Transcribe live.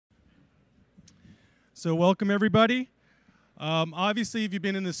So welcome everybody. Obviously, if you've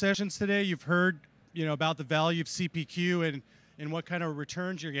been in the sessions today, you've heard about the value of CPQ and what kind of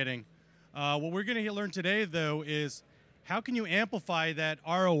returns you're getting. What we're going to learn today, though, is how can you amplify that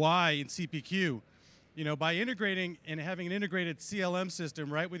ROI in CPQ? By integrating and having an integrated CLM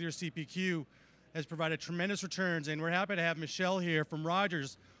system right with your CPQ has provided tremendous returns, and we're happy to have Michelle here from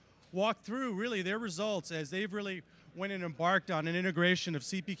Rogers walk through really their results as they've really went and embarked on an integration of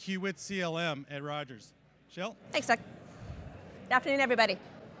CPQ with CLM at Rogers. Michelle? Thanks, Doug. Good afternoon, everybody.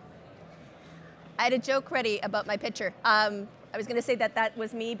 I had a joke ready about my picture. I was going to say that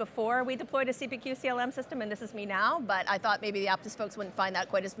was me before we deployed a CPQ CLM system, and this is me now, but I thought maybe the Apttus folks wouldn't find that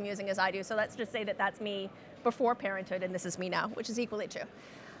quite as amusing as I do, so let's just say that that's me before parenthood, and this is me now, which is equally true.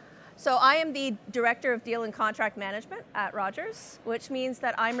 So I am the Director of Deal and Contract Management at Rogers, which means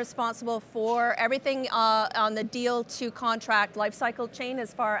that I'm responsible for everything on the deal to contract lifecycle chain,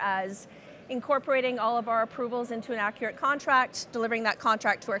 as far as incorporating all of our approvals into an accurate contract, delivering that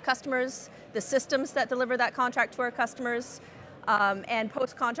contract to our customers, the systems that deliver that contract to our customers, and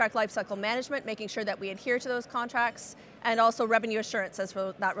post-contract lifecycle management, making sure that we adhere to those contracts, and also revenue assurance as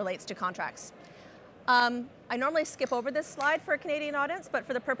that relates to contracts. I normally skip over this slide for a Canadian audience, but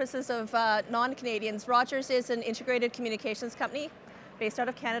for the purposes of non-Canadians, Rogers is an integrated communications company based out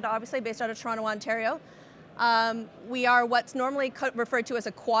of Canada, obviously, based out of Toronto, Ontario. We are what's normally referred to as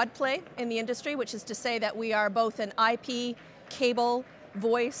a quad play in the industry, which is to say that we are both an IP, cable,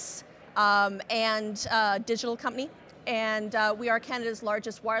 voice, and digital company. And we are Canada's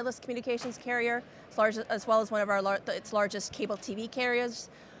largest wireless communications carrier, as well as one of its largest cable TV carriers.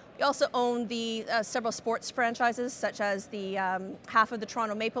 We also own the several sports franchises, such as the half of the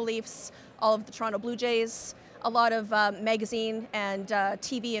Toronto Maple Leafs, all of the Toronto Blue Jays, a lot of magazine and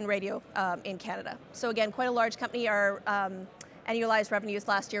TV and radio in Canada. So again, quite a large company. Our annualized revenues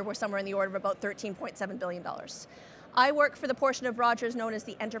last year were somewhere in the order of about $13.7 billion. I work for the portion of Rogers known as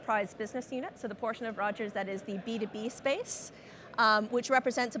the Enterprise Business Unit, so the portion of Rogers that is the B2B space, which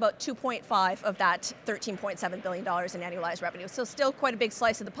represents about 2.5 of that $13.7 billion in annualized revenue. So still quite a big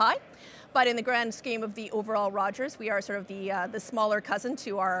slice of the pie, but in the grand scheme of the overall Rogers, we are sort of the smaller cousin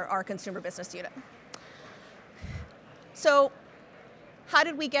to our consumer business unit. So how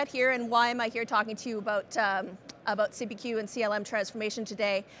did we get here, and why am I here talking to you about CPQ and CLM transformation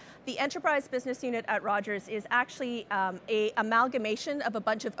today? The Enterprise Business Unit at Rogers is actually an amalgamation of a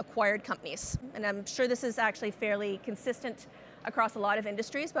bunch of acquired companies. And I'm sure this is actually fairly consistent across a lot of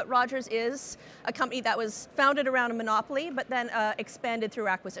industries, but Rogers is a company that was founded around a monopoly, but then expanded through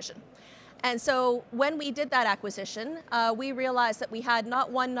acquisition. And so when we did that acquisition, we realized that we had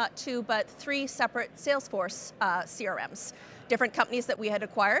not one, not two, but three separate Salesforce CRMs. Different companies that we had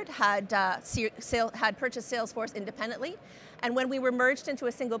acquired had purchased Salesforce independently. And when we were merged into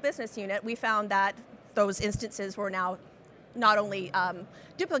a single business unit, we found that those instances were now not only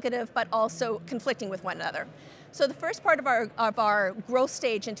duplicative, but also conflicting with one another. So the first part of our growth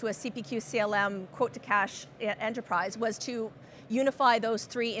stage into a CPQ CLM quote-to-cash enterprise was to unify those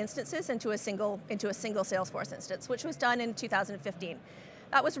three instances into a single Salesforce instance, which was done in 2015.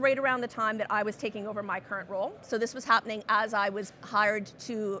 That was right around the time that I was taking over my current role. So this was happening as I was hired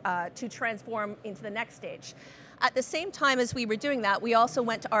to transform into the next stage. At the same time as we were doing that, we also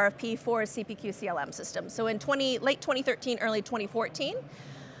went to RFP for a CPQ CLM system. So in late 2013, early 2014,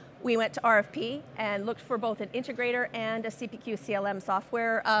 we went to RFP and looked for both an integrator and a CPQ CLM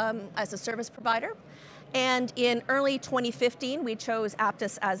software as a service provider. And in early 2015, we chose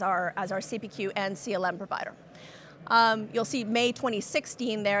Apttus as our CPQ and CLM provider. You'll see May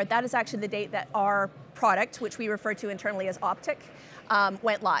 2016 there. That is actually the date that our product, which we refer to internally as Optic,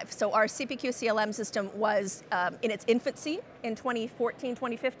 went live. So our CPQ CLM system was in its infancy in 2014,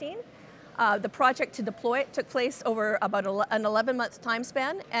 2015. The project to deploy it took place over about an 11-month time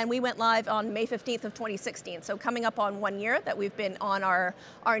span, and we went live on May 15th of 2016. So coming up on 1 year that we've been on our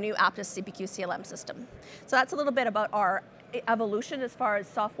new Apttus CPQ CLM system. So that's a little bit about our evolution as far as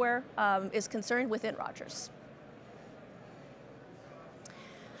software is concerned within Rogers.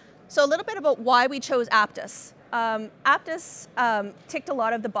 So a little bit about why we chose Apttus. Apttus ticked a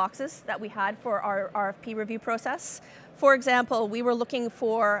lot of the boxes that we had for our RFP review process. For example, we were looking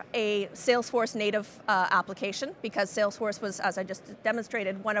for a Salesforce native application because Salesforce was, as I just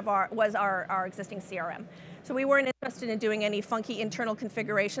demonstrated, was our existing CRM. So we weren't interested in doing any funky internal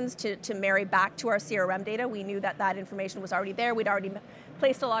configurations to marry back to our CRM data. We knew that that information was already there. We'd already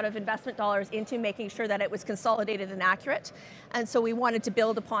placed a lot of investment dollars into making sure that it was consolidated and accurate. And so we wanted to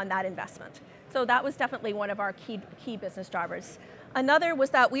build upon that investment. So that was definitely one of our key business drivers. Another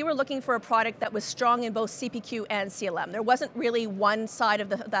was that we were looking for a product that was strong in both CPQ and CLM. There wasn't really one side of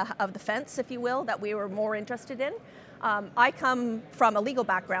the fence, if you will, that we were more interested in. I come from a legal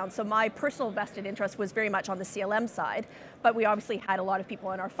background, so my personal vested interest was very much on the CLM side, but we obviously had a lot of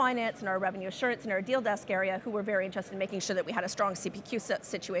people in our finance and our revenue assurance and our deal desk area who were very interested in making sure that we had a strong CPQ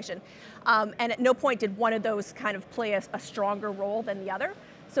situation. And at no point did one of those kind of play a stronger role than the other.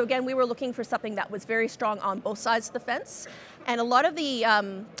 So again, we were looking for something that was very strong on both sides of the fence. And a lot of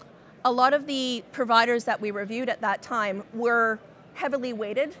the providers that we reviewed at that time were heavily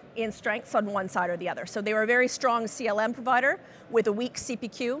weighted in strengths on one side or the other. So they were a very strong CLM provider with a weak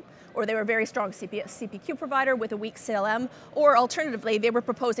CPQ, or they were a very strong CPQ provider with a weak CLM, or alternatively, they were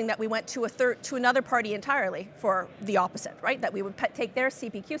proposing that we went to another party entirely for the opposite, right? That we would take their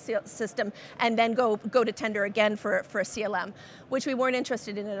CPQ system and then go to tender again for a CLM, which we weren't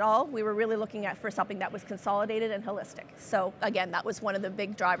interested in at all. We were really looking for something that was consolidated and holistic. So again, that was one of the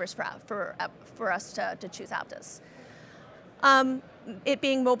big drivers for us to choose Apttus. It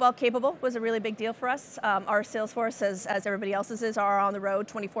being mobile capable was a really big deal for us. Our sales force, as everybody else's is, are on the road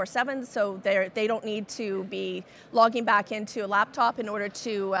 24/7, so they don't need to be logging back into a laptop in order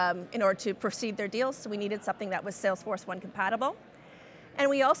to proceed their deals. So we needed something that was Salesforce One compatible.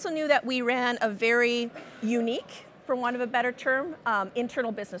 And we also knew that we ran a very unique, for want of a better term,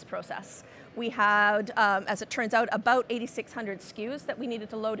 internal business process. We had, as it turns out, about 8,600 SKUs that we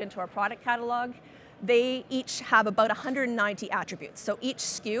needed to load into our product catalog. They each have about 190 attributes. So each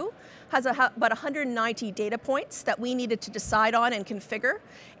SKU has about 190 data points that we needed to decide on and configure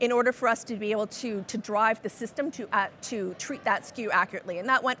in order for us to be able to drive the system to treat that SKU accurately. And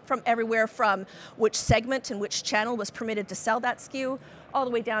that went from everywhere from which segment and which channel was permitted to sell that SKU, all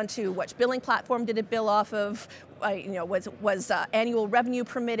the way down to which billing platform did it bill off of, was annual revenue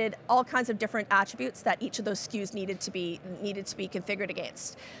permitted, all kinds of different attributes that each of those SKUs needed to be configured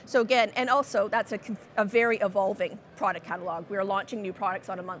against. So again, and also that's a very evolving product catalog. We're launching new products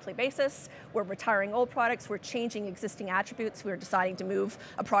on a monthly basis. We're retiring old products. We're changing existing attributes. We're deciding to move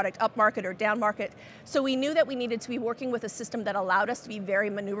a product up market or down market. So we knew that we needed to be working with a system that allowed us to be very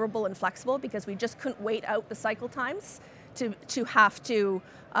maneuverable and flexible, because we just couldn't wait out the cycle times to have to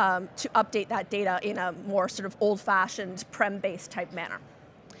update that data in a more sort of old-fashioned prem-based type manner.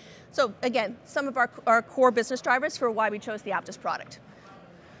 So again, some of our core business drivers for why we chose the Apttus product.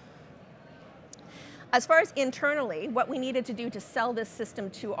 As far as internally, what we needed to do to sell this system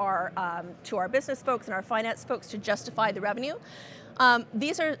to our business folks and our finance folks to justify the revenue,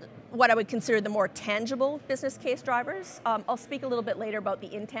 these are what I would consider the more tangible business case drivers. I'll speak a little bit later about the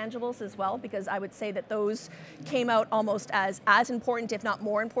intangibles as well, because I would say that those came out almost as important, if not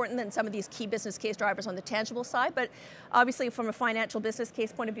more important, than some of these key business case drivers on the tangible side. But obviously from a financial business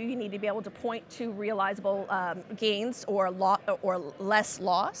case point of view, you need to be able to point to realizable gains or less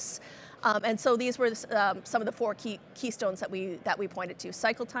loss. And so these were some of the four keystones that we pointed to.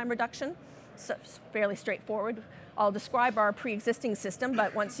 Cycle time reduction, so fairly straightforward. I'll describe our pre-existing system,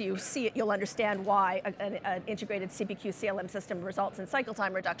 but once you see it, you'll understand why an integrated CPQ CLM system results in cycle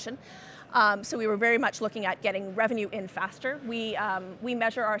time reduction. So we were very much looking at getting revenue in faster. We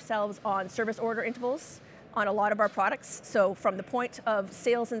measure ourselves on service order intervals on a lot of our products. So from the point of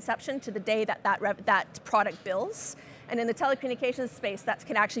sales inception to the day that product bills. And in the telecommunications space, that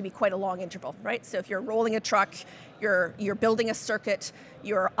can actually be quite a long interval, right? So if you're rolling a truck, you're building a circuit,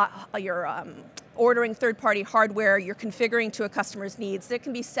 you're ordering third-party hardware, you're configuring to a customer's needs, there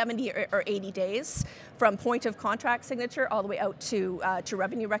can be 70 or 80 days from point of contract signature all the way out to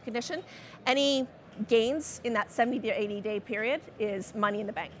revenue recognition. Any gains in that 70 to 80 day period is money in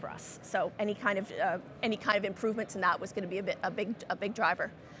the bank for us. So any kind of improvements in that was going to be a big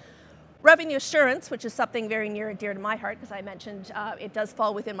driver. Revenue assurance, which is something very near and dear to my heart, because I mentioned it does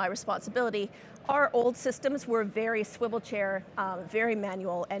fall within my responsibility. Our old systems were very swivel chair, very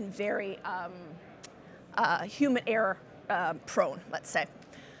manual, and very human error prone, let's say.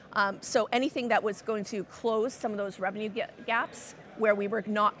 So anything that was going to close some of those revenue gaps, where we were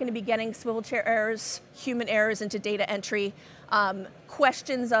not going to be getting swivel chair errors, human errors into data entry,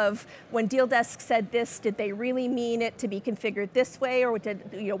 questions of when deal desk said this, did they really mean it to be configured this way, or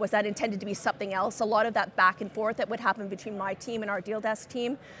was that intended to be something else? A lot of that back and forth that would happen between my team and our deal desk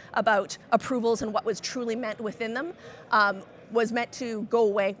team about approvals and what was truly meant within them was meant to go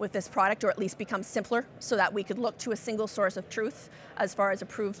away with this product, or at least become simpler, so that we could look to a single source of truth as far as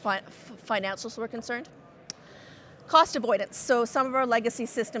approved financials were concerned. Cost avoidance. So some of our legacy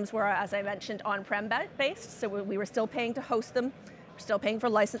systems were, as I mentioned, on-prem based. So we were still paying to host them, still paying for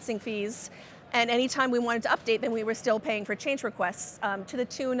licensing fees, and anytime we wanted to update them, we were still paying for change requests to the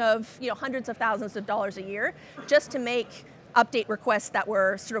tune of hundreds of thousands of dollars a year, just to make update requests that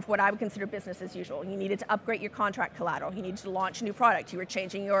were sort of what I would consider business as usual. You needed to upgrade your contract collateral. You needed to launch a new product. You were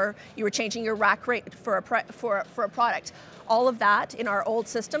changing your rack rate for a product. All of that in our old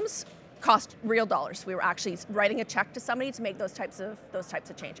systems cost real dollars. We were actually writing a check to somebody to make those types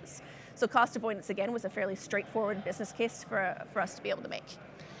of changes. So cost avoidance again was a fairly straightforward business case for us to be able to make.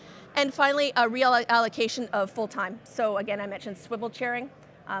 And finally, a reallocation of full-time. So again, I mentioned swivel chairing.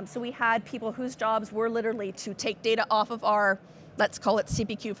 So we had people whose jobs were literally to take data off of our, let's call it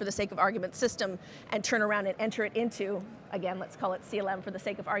CPQ for the sake of argument system, and turn around and enter it into, again, let's call it CLM for the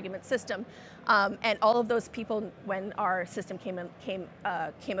sake of argument system. And all of those people, when our system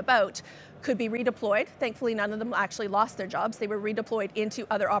came about, could be redeployed. Thankfully, none of them actually lost their jobs. They were redeployed into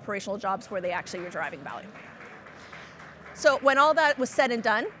other operational jobs where they actually were driving value. So when all that was said and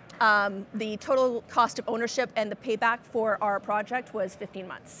done, the total cost of ownership and the payback for our project was 15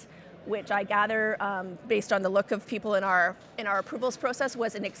 months, which I gather, based on the look of people in our approvals process,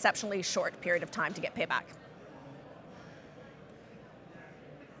 was an exceptionally short period of time to get payback.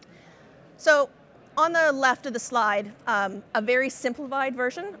 So on the left of the slide, a very simplified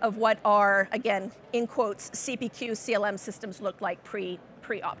version of what our, again, in quotes, CPQ CLM systems looked like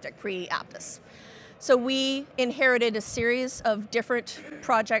pre-Optic, pre-Apttus. So we inherited a series of different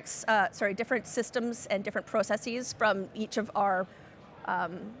projects, different systems and different processes from each of our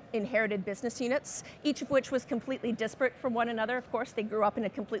inherited business units, each of which was completely disparate from one another. Of course, they grew up in a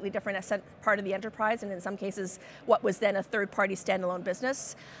completely different part of the enterprise, and in some cases, what was then a third-party standalone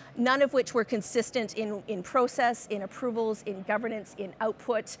business. None of which were consistent in process, in approvals, in governance, in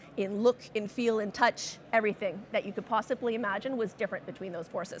output, in look, in feel, in touch. Everything that you could possibly imagine was different between those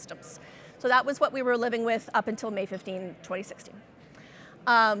four systems. So that was what we were living with up until May 15, 2016.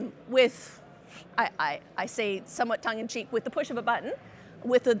 I say somewhat tongue-in-cheek, with the push of a button,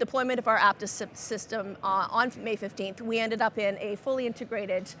 with the deployment of our Apttus system on May 15th, we ended up in a fully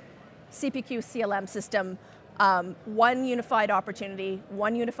integrated CPQ CLM system, one unified opportunity,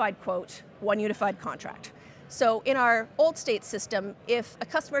 one unified quote, one unified contract. So in our old state system, if a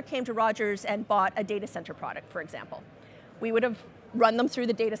customer came to Rogers and bought a data center product, for example, we would have run them through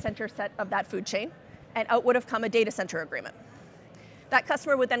the data center set of that food chain, and out would have come a data center agreement. That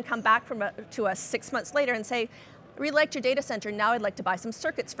customer would then come back to us 6 months later and say, I really liked your data center, now I'd like to buy some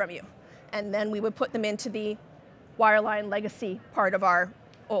circuits from you. And then we would put them into the wireline legacy part of our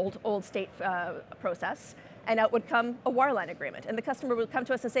old state process, and out would come a wireline agreement. And the customer would come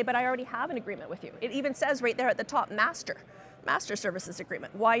to us and say, but I already have an agreement with you. It even says right there at the top, master services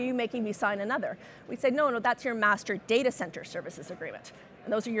agreement. Why are you making me sign another? We'd say, no, that's your master data center services agreement.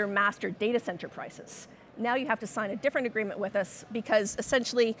 And those are your master data center prices. Now you have to sign a different agreement with us because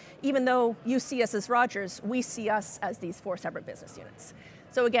essentially, even though you see us as Rogers, we see us as these four separate business units.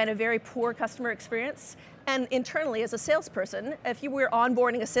 So again, a very poor customer experience. And internally, as a salesperson, if you were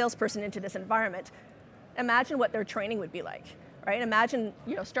onboarding a salesperson into this environment, imagine what their training would be like, right? Imagine,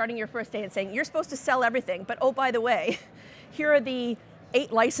 starting your first day and saying, you're supposed to sell everything, but oh, by the way, here are the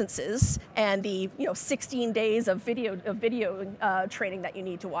 8 licenses and the 16 days of video training that you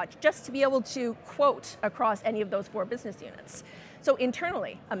need to watch just to be able to quote across any of those 4 business units. So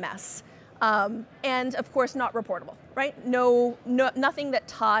internally, a mess. And of course, not reportable, right? Nothing that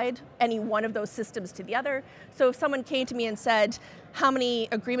tied any one of those systems to the other. So if someone came to me and said, how many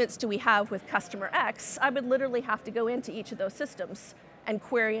agreements do we have with customer X? I would literally have to go into each of those systems and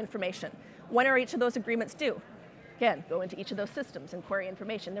query information. When are each of those agreements due? Again, go into each of those systems and query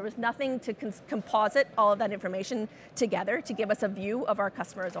information. There was nothing to composite all of that information together to give us a view of our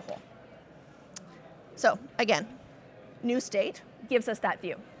customer as a whole. So again, new state gives us that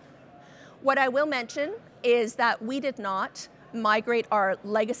view. What I will mention is that we did not migrate our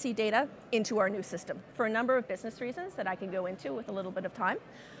legacy data into our new system for a number of business reasons that I can go into with a little bit of time.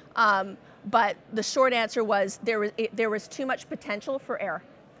 But the short answer was there was too much potential for error.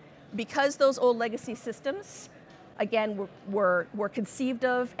 Because those old legacy systems, again, were conceived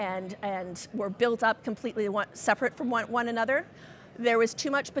of and were built up completely separate from one another, there was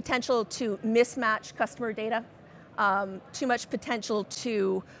too much potential to mismatch customer data, too much potential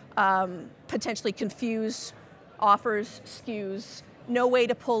to potentially confuse offers, SKUs, no way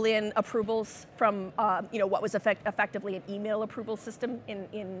to pull in approvals from what was effectively an email approval system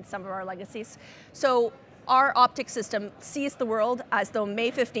in some of our legacies. So our Optic system sees the world as though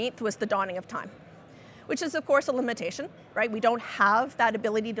May 15th was the dawning of time, which is of course a limitation, right? We don't have that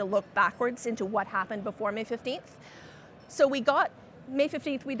ability to look backwards into what happened before May 15th. So we got May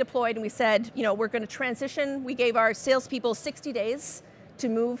 15th, we deployed and we said, we're going to transition. We gave our salespeople 60 days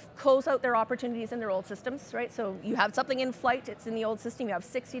to close out their opportunities in their old systems, right? So you have something in flight, it's in the old system, you have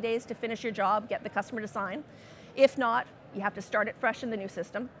 60 days to finish your job, get the customer to sign. If not, You have to start it fresh in the new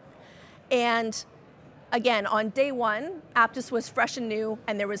system. And again, on day one, Apttus was fresh and new,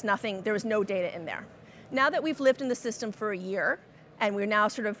 and there was no data in there. Now that we've lived in the system for a year, and we're now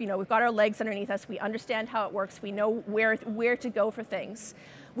sort of, we've got our legs underneath us, we understand how it works, we know where to go for things.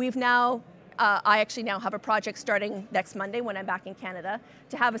 We've now, I actually now have a project starting next Monday when I'm back in Canada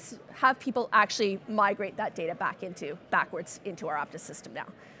to have people actually migrate that data backwards into our Apttus system now.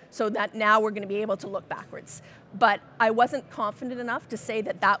 So that now we're going to be able to look backwards. But I wasn't confident enough to say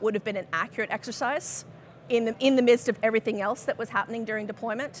that that would have been an accurate exercise in the midst of everything else that was happening during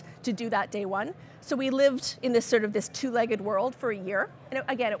deployment to do that day one. So we lived in this sort of this two-legged world for a year. And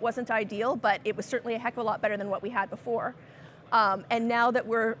again, it wasn't ideal, but it was certainly a heck of a lot better than what we had before. And now that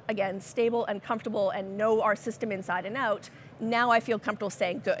we're, again, stable and comfortable and know our system inside and out, now I feel comfortable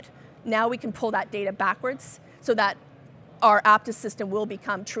saying, good. Now we can pull that data backwards so that our Apttus system will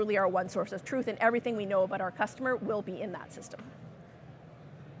become truly our one source of truth, and everything we know about our customer will be in that system.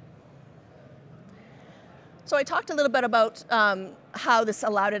 So I talked a little bit about how this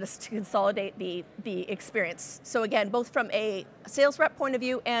allowed us to consolidate the experience. So again, both from a sales rep point of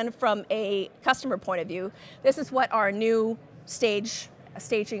view and from a customer point of view, this is what our new sales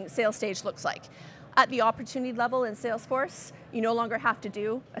stage looks like. At the opportunity level in Salesforce, you no longer have to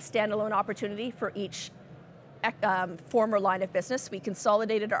do a standalone opportunity for each former line of business. We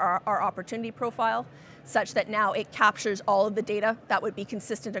consolidated our opportunity profile such that now it captures all of the data that would be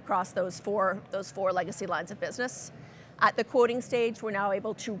consistent across those four legacy lines of business. At the quoting stage, we're now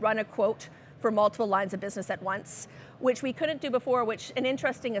able to run a quote for multiple lines of business at once, which we couldn't do before, which an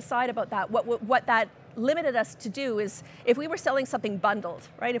interesting aside about that, what that limited us to do is if we were selling something bundled,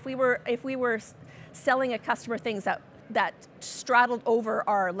 right? If we were selling a customer things that straddled over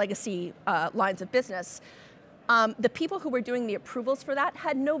our legacy lines of business, the people who were doing the approvals for that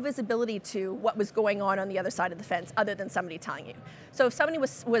had no visibility to what was going on the other side of the fence other than somebody telling you. So if somebody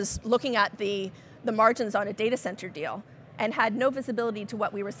was looking at the margins on a data center deal and had no visibility to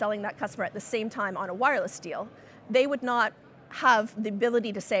what we were selling that customer at the same time on a wireless deal, they would not have the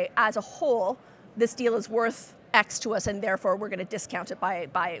ability to say, as a whole, this deal is worth X to us and therefore we're going to discount it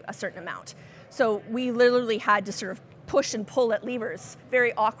by a certain amount. So we literally had to sort of push and pull at levers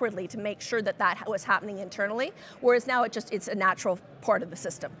very awkwardly to make sure that that was happening internally, whereas now it's a natural part of the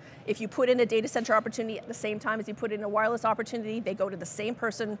system. If you put in a data center opportunity at the same time as you put in a wireless opportunity, they go to the same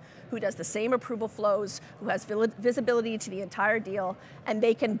person who does the same approval flows, who has visibility to the entire deal, and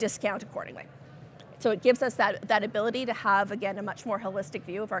they can discount accordingly. So it gives us that ability to have, again, a much more holistic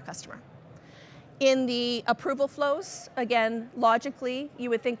view of our customer. In the approval flows, again, logically, you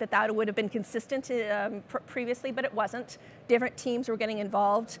would think that that would have been consistent previously, but it wasn't. Different teams were getting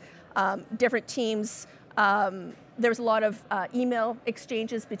involved. Different teams, there was a lot of email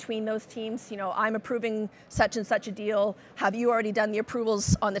exchanges between those teams. I'm approving such and such a deal. Have you already done the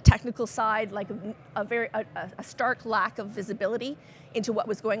approvals on the technical side? Like a stark lack of visibility into what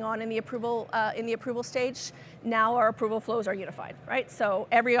was going on in the approval stage. Now our approval flows are unified, right? So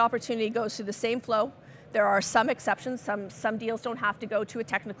every opportunity goes through the same flow. There are some exceptions. Some deals don't have to go to a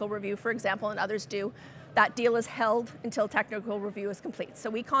technical review, for example, and others do. That deal is held until technical review is complete. So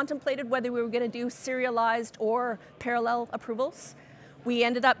we contemplated whether we were going to do serialized or parallel approvals. We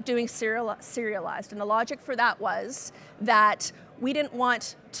ended up doing serialized, and the logic for that was that we didn't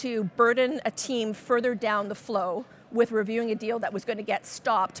want to burden a team further down the flow with reviewing a deal that was going to get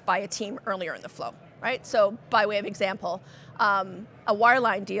stopped by a team earlier in the flow, right? So by way of example, a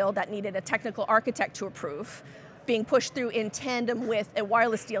wireline deal that needed a technical architect to approve being pushed through in tandem with a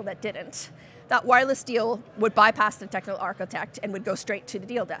wireless deal that didn't. That wireless deal would bypass the technical architect and would go straight to the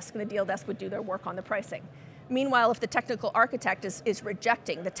deal desk, and the deal desk would do their work on the pricing. Meanwhile, if the technical architect is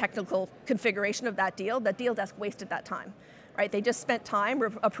rejecting the technical configuration of that deal, the deal desk wasted that time. Right? They just spent time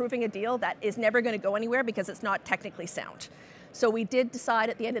approving a deal that is never going to go anywhere because it's not technically sound. So we did decide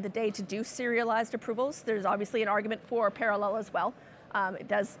at the end of the day to do serialized approvals. There's obviously an argument for parallel as well.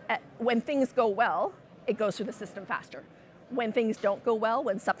 When things go well, it goes through the system faster. When things don't go well,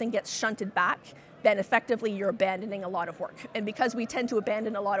 when something gets shunted back, then effectively you're abandoning a lot of work. And because we tend to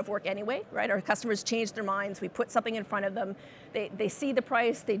abandon a lot of work anyway, right? Our customers change their minds, we put something in front of them, they see the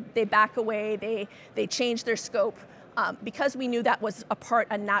price, they back away, they change their scope. Because we knew that was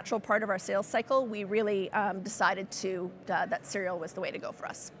a natural part of our sales cycle, we really decided that serial was the way to go for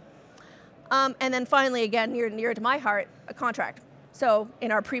us. And then finally, again, near to my heart, a contract. So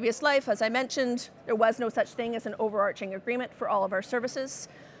in our previous life, as I mentioned, there was no such thing as an overarching agreement for all of our services,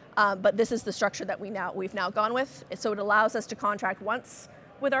 but this is the structure that we've now gone with. So it allows us to contract once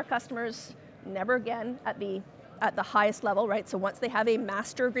with our customers, never again at the at the highest level, right? So once they have a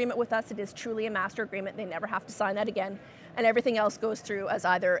master agreement with us, it is truly a master agreement. They never have to sign that again. And everything else goes through as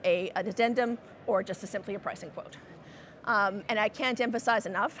either an addendum or just simply a pricing quote. And I can't emphasize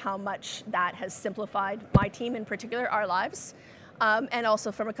enough how much that has simplified my team in particular, our lives. And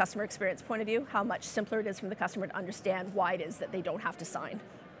also from a customer experience point of view, how much simpler it is for the customer to understand why it is that they don't have to sign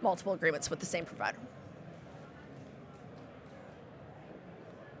multiple agreements with the same provider.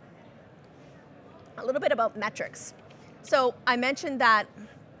 A little bit about metrics. So I mentioned that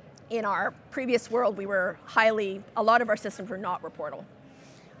in our previous world, a lot of our systems were not reportable.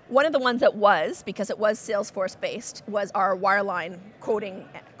 One of the ones that was, because it was Salesforce based, was our wireline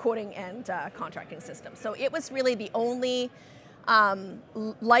quoting and contracting system. So it was really the only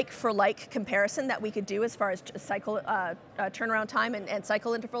like-for-like comparison that we could do as far as cycle turnaround time and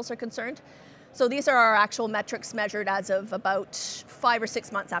cycle intervals are concerned. So these are our actual metrics measured as of about 5 or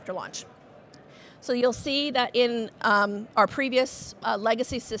 6 months after launch. So you'll see that in our previous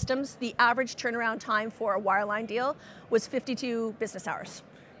legacy systems, the average turnaround time for a wireline deal was 52 business hours.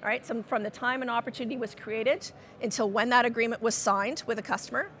 All right, so from the time an opportunity was created until when that agreement was signed with a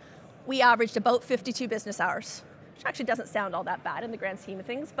customer, we averaged about 52 business hours, which actually doesn't sound all that bad in the grand scheme of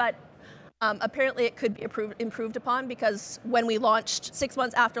things, but apparently it could be improved upon, because when we launched, 6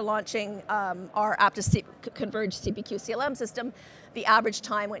 months after launching our Apttus converged CPQ CLM system, the average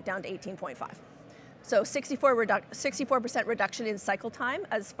time went down to 18.5. So 64% reduction in cycle time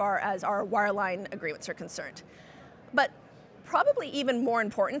as far as our wireline agreements are concerned. But probably even more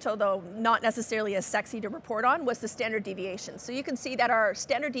important, although not necessarily as sexy to report on, was the standard deviation. So you can see that our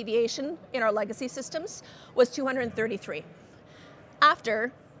standard deviation in our legacy systems was 233.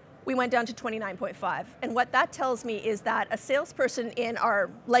 After, we went down to 29.5. And what that tells me is that a salesperson in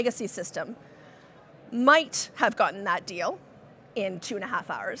our legacy system might have gotten that deal in 2.5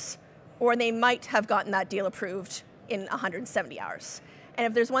 hours, or they might have gotten that deal approved in 170 hours. And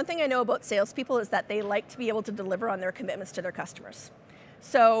if there's one thing I know about salespeople, is that they like to be able to deliver on their commitments to their customers.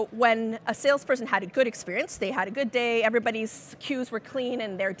 So when a salesperson had a good experience, they had a good day, everybody's queues were clean,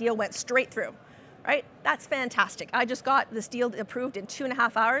 and their deal went straight through, right? That's fantastic. I just got this deal approved in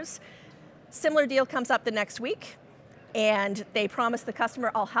 2.5 hours. Similar deal comes up the next week, and they promise the customer,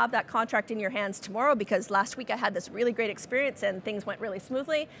 I'll have that contract in your hands tomorrow because last week I had this really great experience and things went really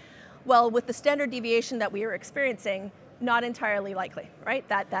smoothly. Well, with the standard deviation that we were experiencing, not entirely likely, right?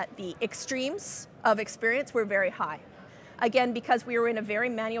 That the extremes of experience were very high. Again, because we were in a very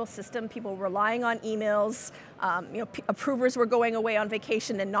manual system, people were relying on emails, approvers were going away on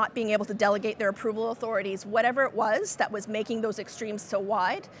vacation and not being able to delegate their approval authorities, whatever it was that was making those extremes so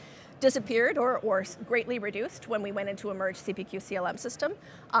wide, disappeared or greatly reduced when we went into a merged CPQ CLM system,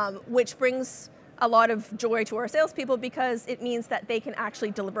 which brings a lot of joy to our salespeople because it means that they can actually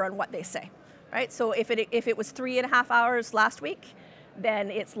deliver on what they say, right? So if it was 3.5 hours last week,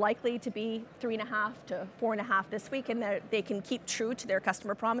 then it's likely to be 3.5 to 4.5 this week, and they can keep true to their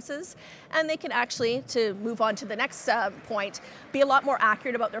customer promises, and they can actually, to move on to the next point, be a lot more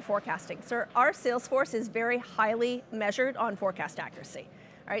accurate about their forecasting. So our sales force is very highly measured on forecast accuracy,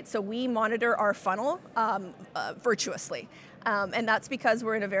 right? So we monitor our funnel virtuously. And that's because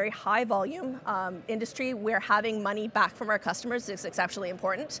we're in a very high volume industry where having money back from our customers is exceptionally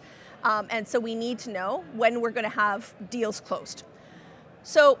important. And so we need to know when we're going to have deals closed.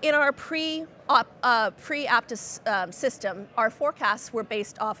 So in our pre-Apttus system, our forecasts were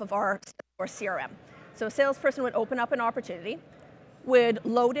based off of our CRM. So a salesperson would open up an opportunity, would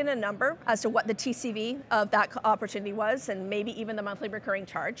load in a number as to what the TCV of that opportunity was, and maybe even the monthly recurring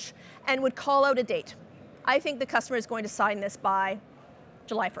charge, and would call out a date. I think the customer is going to sign this by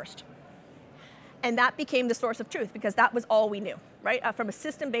July 1st. And that became the source of truth because that was all we knew, right? From a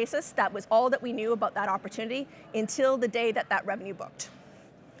system basis, that was all that we knew about that opportunity until the day that that revenue booked.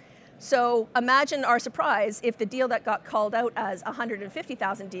 So imagine our surprise if the deal that got called out as a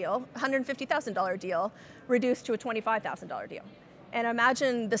 $150,000 deal reduced to a $25,000 deal. And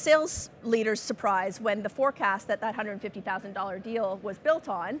imagine the sales leader's surprise when the forecast that $150,000 deal was built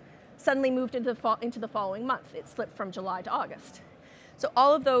on suddenly moved into the following month. It slipped from July to August. So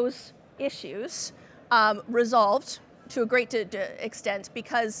all of those issues resolved to a great extent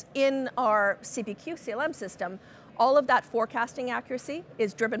because in our CPQ CLM system, all of that forecasting accuracy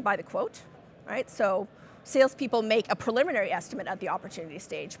is driven by the quote, right? So salespeople make a preliminary estimate at the opportunity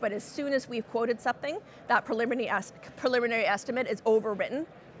stage, but as soon as we've quoted something, that preliminary estimate is overwritten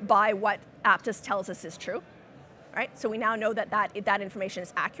by what Apttus tells us is true, right? So we now know that that information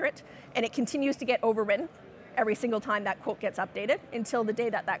is accurate, and it continues to get overwritten every single time that quote gets updated until the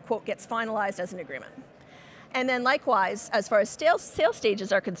day that that quote gets finalized as an agreement. And then likewise, as far as sales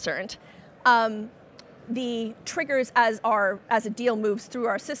stages are concerned, the triggers as a deal moves through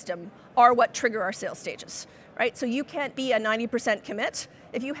our system are what trigger our sales stages, right? So you can't be a 90% commit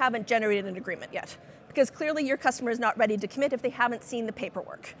if you haven't generated an agreement yet, because clearly your customer is not ready to commit if they haven't seen the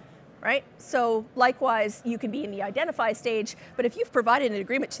paperwork, right? So likewise, you can be in the identify stage, but if you've provided an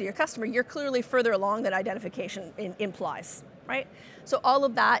agreement to your customer, you're clearly further along than identification implies, right? So all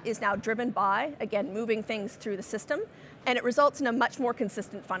of that is now driven by, again, moving things through the system, and it results in a much more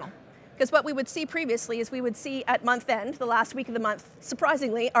consistent funnel. Because what we would see previously is we would see at month end, the last week of the month,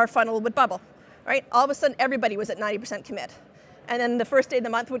 surprisingly, our funnel would bubble, right? All of a sudden, everybody was at 90% commit. And then the first day of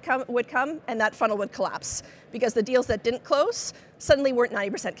the month would come, and that funnel would collapse because the deals that didn't close suddenly weren't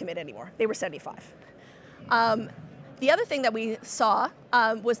 90% commit anymore. They were 75. The other thing that we saw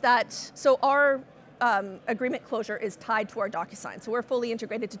was that, so our agreement closure is tied to our DocuSign. So we're fully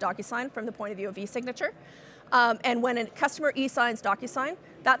integrated to DocuSign from the point of view of e-signature. And when a customer e-signs DocuSign,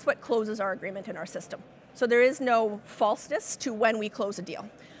 that's what closes our agreement in our system. So there is no falseness to when we close a deal.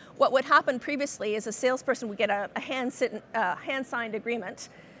 What would happen previously is a salesperson would get a hand-signed agreement,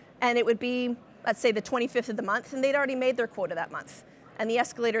 and it would be, let's say, the 25th of the month, and they'd already made their quota that month. And the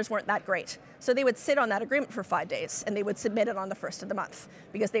escalators weren't that great. So they would sit on that agreement for 5 days, and they would submit it on the 1st of the month,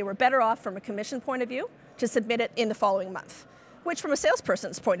 because they were better off from a commission point of view to submit it in the following month. Which from a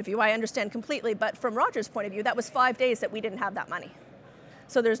salesperson's point of view, I understand completely, but from Roger's point of view, that was 5 days that we didn't have that money.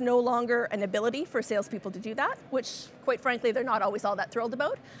 So there's no longer an ability for salespeople to do that, which quite frankly, they're not always all that thrilled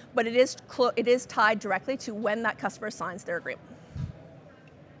about, but it is tied directly to when that customer signs their agreement.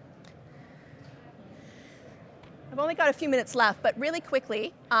 I've only got a few minutes left, but really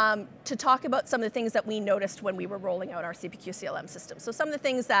quickly, to talk about some of the things that we noticed when we were rolling out our CPQ CLM system. So some of the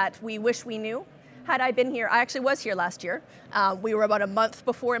things that we wish we knew. Had I been here, I actually was here last year. We were about a month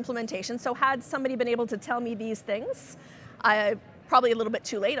before implementation, so had somebody been able to tell me these things, probably a little bit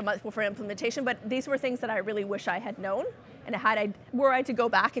too late, a month before implementation, but these were things that I really wish I had known, and were I to go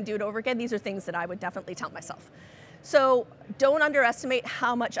back and do it over again, these are things that I would definitely tell myself. So don't underestimate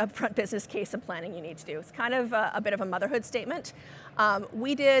how much upfront business case and planning you need to do. It's kind of a bit of a motherhood statement.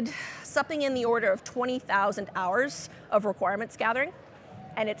 We did something in the order of 20,000 hours of requirements gathering,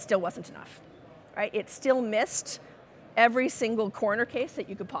 and it still wasn't enough. Right? It still missed every single corner case that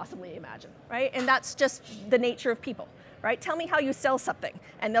you could possibly imagine, right? And that's just the nature of people, right? Tell me how you sell something,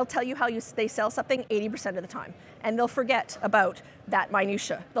 and they'll tell you how they sell something 80% of the time. And they'll forget about that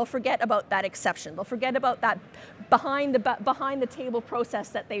minutia. They'll forget about that exception. They'll forget about that behind the table process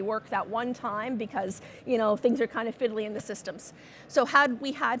that they work that one time because, you know, things are kind of fiddly in the systems. So had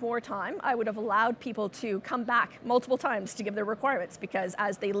we had more time, I would have allowed people to come back multiple times to give their requirements, because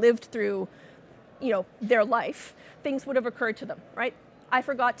as they lived through, you know, their life, things would have occurred to them, right? I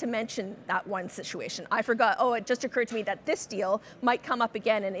forgot to mention that one situation. I forgot, oh, it just occurred to me that this deal might come up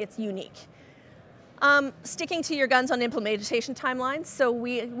again and it's unique. Sticking to your guns on implementation timelines. So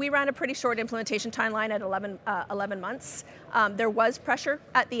we ran a pretty short implementation timeline at 11 months. There was pressure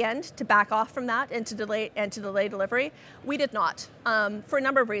at the end to back off from that and to delay delivery. We did not, for a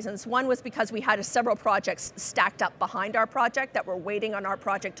number of reasons. One was because we had several projects stacked up behind our project that were waiting on our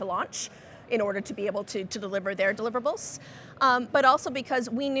project to launch in order to be able to deliver their deliverables. But also because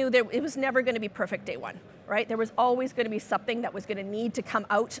we knew that it was never going to be perfect day one, right? There was always going to be something that was going to need to come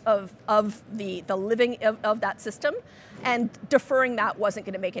out of the living of that system, and deferring that wasn't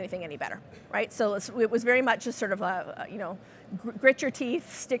going to make anything any better, right? So it was very much just sort of a you know, grit your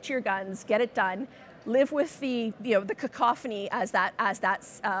teeth, stick to your guns, get it done, live with the cacophony as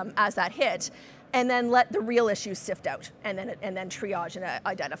that hit, and then let the real issues sift out, and then triage and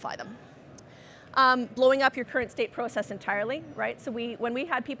identify them. Blowing up your current state process entirely, right? So when we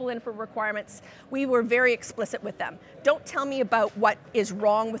had people in for requirements, we were very explicit with them. Don't tell me about what is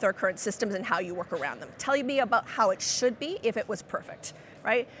wrong with our current systems and how you work around them. Tell me about how it should be if it was perfect,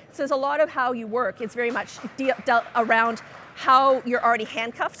 right? So there's a lot of how you work. It's very much dealt around how you're already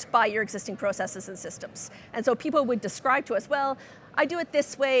handcuffed by your existing processes and systems. And so people would describe to us, well, I do it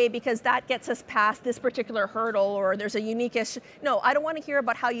this way because that gets us past this particular hurdle, or there's a unique issue. No, I don't want to hear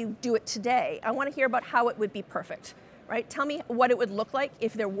about how you do it today. I want to hear about how it would be perfect, right? Tell me what it would look like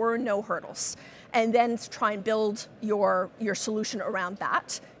if there were no hurdles, and then try and build your solution around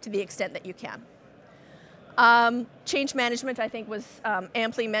that to the extent that you can. Change management, I think, was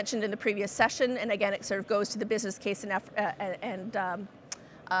amply mentioned in the previous session, and again, it sort of goes to the business case and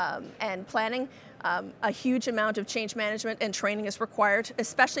planning. A huge amount of change management and training is required,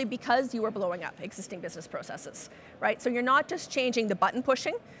 especially because you are blowing up existing business processes, right? So you're not just changing the button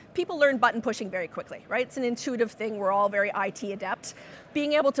pushing. People learn button pushing very quickly, right? It's an intuitive thing. We're all very IT adept.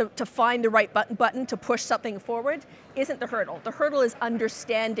 being able to find the right button to push something forward isn't the hurdle. The hurdle is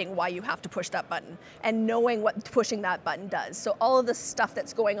understanding why you have to push that button and knowing what pushing that button does. So all of the stuff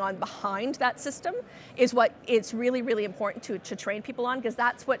that's going on behind that system is what it's really, really important to train people on, because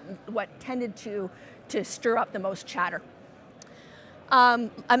that's what tended to stir up the most chatter.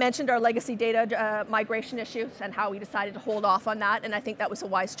 I mentioned our legacy data migration issues and how we decided to hold off on that, and I think that was a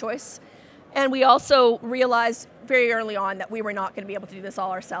wise choice. And we also realized very early on that we were not going to be able to do this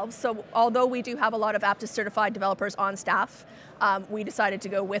all ourselves. So although we do have a lot of Apttus certified developers on staff, we decided to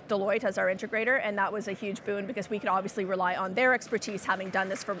go with Deloitte as our integrator, and that was a huge boon because we could obviously rely on their expertise, having done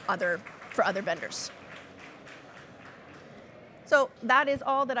this for other vendors. So that is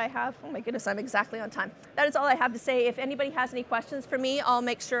all that I have. Oh my goodness, I'm exactly on time. That is all I have to say. If anybody has any questions for me, I'll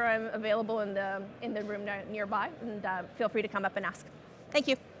make sure I'm available in the room nearby, and feel free to come up and ask. Thank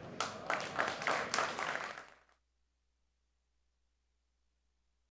you.